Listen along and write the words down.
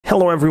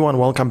Hello everyone,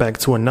 welcome back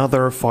to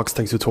another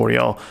Foxtecc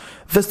tutorial.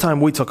 This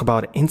time we talk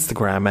about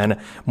Instagram and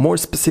more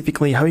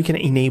specifically how you can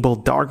enable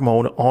dark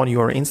mode on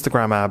your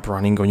Instagram app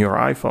running on your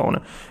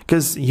iPhone.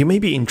 Because you may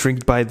be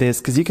intrigued by this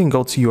because you can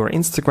go to your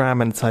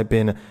Instagram and type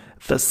in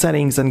the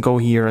settings and go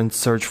here and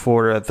search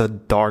for the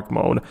dark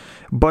mode.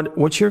 But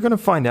what you're going to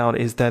find out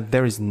is that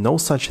there is no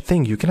such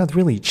thing. You cannot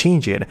really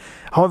change it.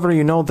 However,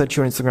 you know that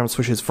your Instagram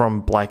switches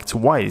from black to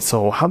white.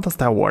 So how does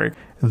that work?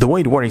 The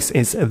way it works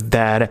is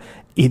that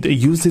it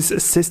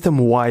uses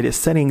system-wide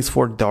settings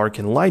for dark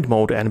and light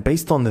mode, and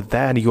based on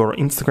that, your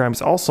Instagram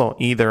is also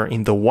either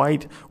in the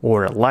white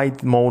or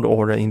light mode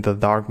or in the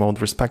dark mode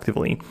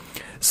respectively.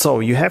 So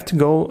you have to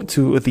go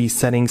to the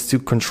settings to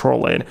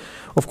control it.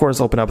 Of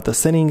course, open up the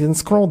settings and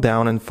scroll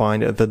down and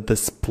find the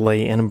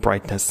display and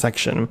brightness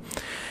section.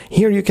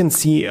 Here you can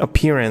see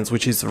appearance,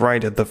 which is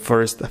right at the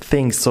first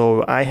thing.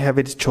 So I have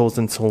it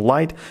chosen to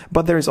light,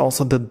 but there is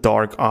also the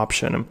dark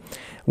option.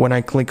 When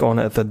I click on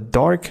the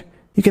dark,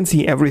 you can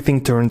see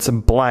everything turns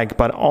black,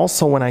 but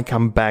also when I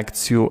come back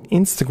to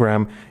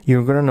Instagram,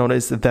 you're going to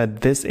notice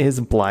that this is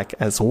black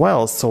as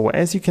well. So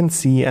as you can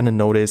see and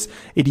notice,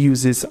 it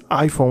uses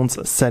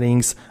iPhone's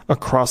settings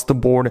across the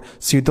board,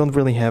 so you don't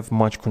really have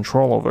much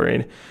control over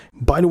it.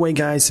 By the way,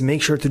 guys,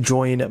 make sure to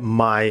join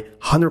my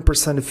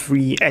 100%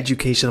 free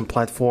education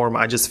platform.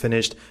 I just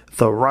finished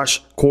the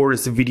Rush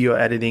course video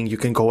editing. You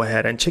can go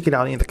ahead and check it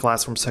out in the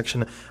classroom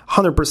section.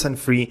 100%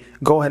 free.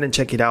 Go ahead and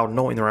check it out.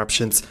 No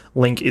interruptions.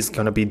 Link is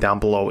going to be down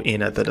below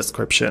in the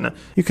description.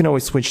 You can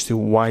always switch to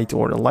white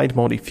or light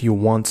mode if you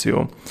want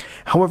to.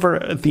 However,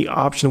 the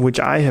option which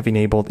I have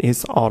enabled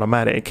is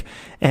automatic,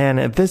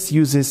 and this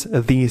uses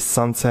the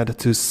sunset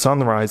to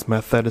sunrise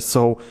method.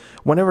 So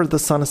whenever the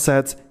sun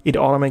sets, it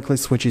automatically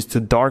switches to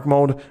dark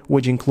mode,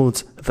 which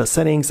includes the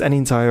settings and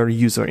entire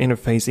user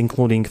interface,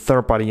 including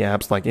third-party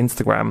apps like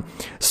Instagram.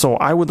 So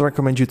I would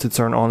recommend you to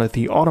turn on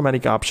the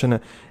automatic option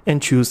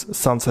and choose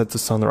sunset to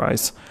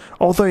sunrise.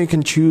 Although you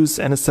can choose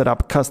and set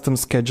up custom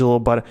schedule,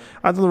 but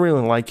I don't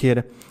really like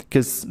it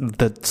because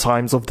the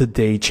times of the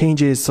day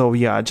changes. So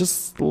yeah, I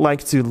just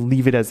like to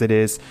leave it as it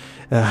is,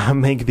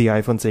 make the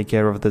iPhone take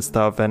care of this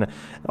stuff and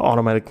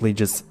automatically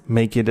just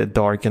make it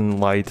dark and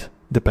light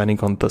depending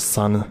on the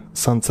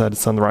sunset,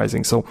 sun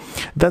rising. So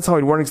that's how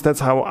it works.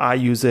 That's how I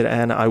use it,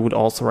 and I would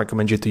also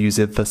recommend you to use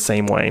it the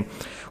same way.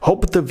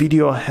 Hope the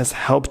video has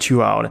helped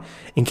you out.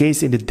 In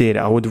case it did,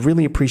 I would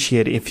really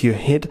appreciate if you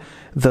hit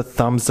the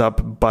thumbs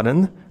up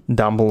button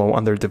down below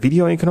under the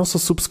video. You can also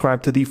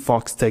subscribe to the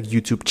Foxtecc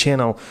YouTube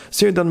channel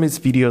so you don't miss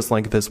videos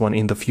like this one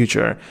in the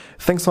future.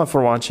 Thanks a lot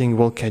for watching.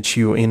 We'll catch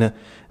you in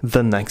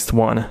the next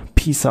one.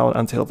 Peace out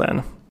until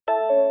then.